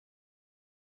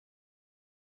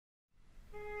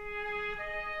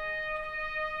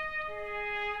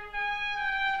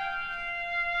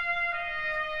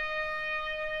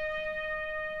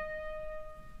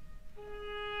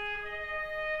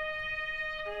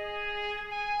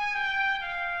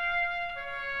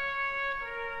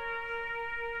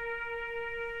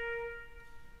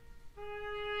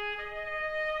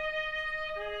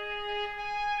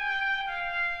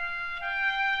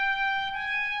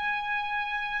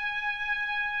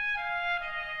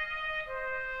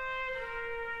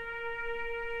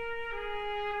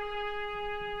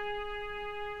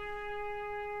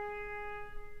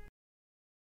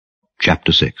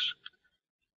chapter 6.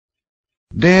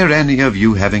 Dare any of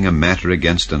you, having a matter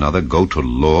against another, go to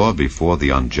law before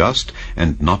the unjust,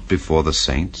 and not before the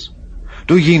saints?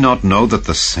 Do ye not know that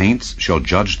the saints shall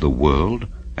judge the world?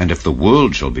 And if the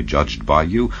world shall be judged by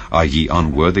you, are ye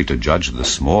unworthy to judge the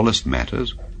smallest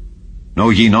matters?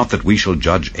 Know ye not that we shall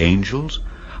judge angels?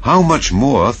 How much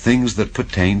more things that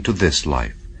pertain to this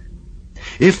life?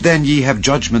 If then ye have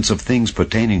judgments of things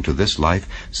pertaining to this life,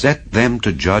 set them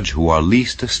to judge who are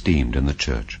least esteemed in the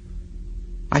church.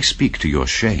 I speak to your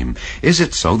shame. Is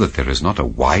it so that there is not a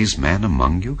wise man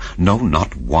among you? No,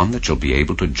 not one that shall be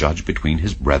able to judge between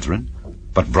his brethren?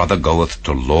 But brother goeth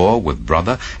to law with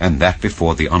brother, and that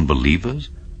before the unbelievers?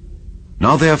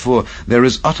 Now therefore there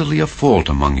is utterly a fault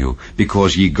among you,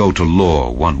 because ye go to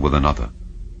law one with another.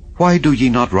 Why do ye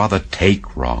not rather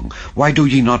take wrong? Why do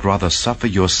ye not rather suffer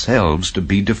yourselves to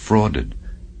be defrauded?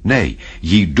 Nay,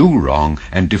 ye do wrong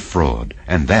and defraud,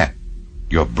 and that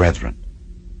your brethren.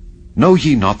 Know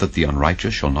ye not that the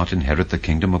unrighteous shall not inherit the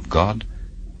kingdom of God?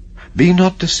 Be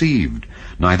not deceived,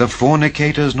 neither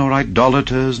fornicators, nor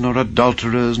idolaters, nor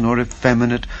adulterers, nor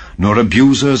effeminate, nor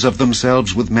abusers of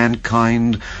themselves with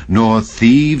mankind, nor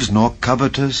thieves, nor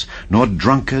covetous, nor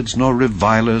drunkards, nor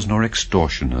revilers, nor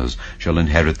extortioners shall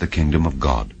inherit the kingdom of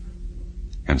God.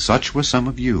 And such were some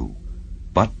of you.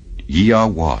 But ye are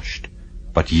washed,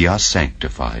 but ye are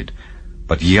sanctified,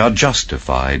 but ye are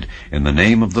justified in the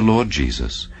name of the Lord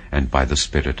Jesus, and by the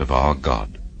Spirit of our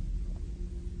God.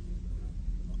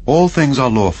 All things are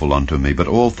lawful unto me, but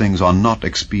all things are not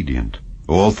expedient.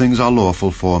 All things are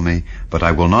lawful for me, but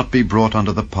I will not be brought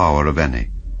under the power of any.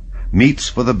 Meats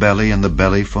for the belly, and the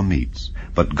belly for meats,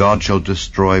 but God shall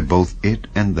destroy both it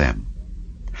and them.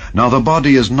 Now the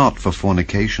body is not for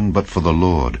fornication, but for the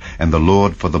Lord, and the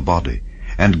Lord for the body.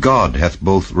 And God hath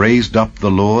both raised up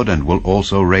the Lord, and will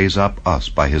also raise up us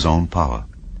by his own power.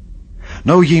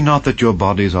 Know ye not that your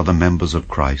bodies are the members of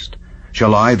Christ?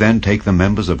 Shall I then take the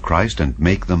members of Christ, and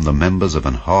make them the members of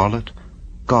an harlot?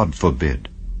 God forbid.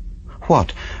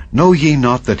 What? Know ye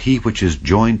not that he which is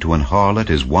joined to an harlot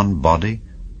is one body?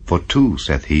 For two,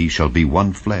 saith he, shall be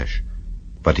one flesh.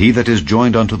 But he that is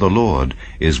joined unto the Lord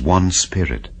is one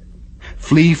spirit.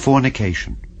 Flee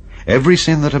fornication. Every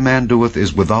sin that a man doeth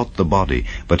is without the body,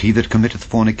 but he that committeth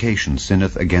fornication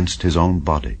sinneth against his own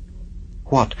body.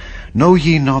 What? Know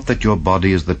ye not that your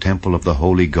body is the temple of the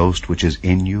Holy Ghost which is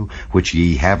in you, which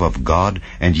ye have of God,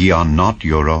 and ye are not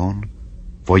your own?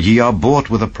 For ye are bought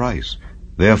with a price.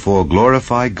 Therefore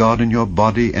glorify God in your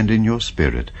body and in your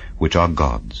spirit, which are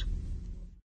God's.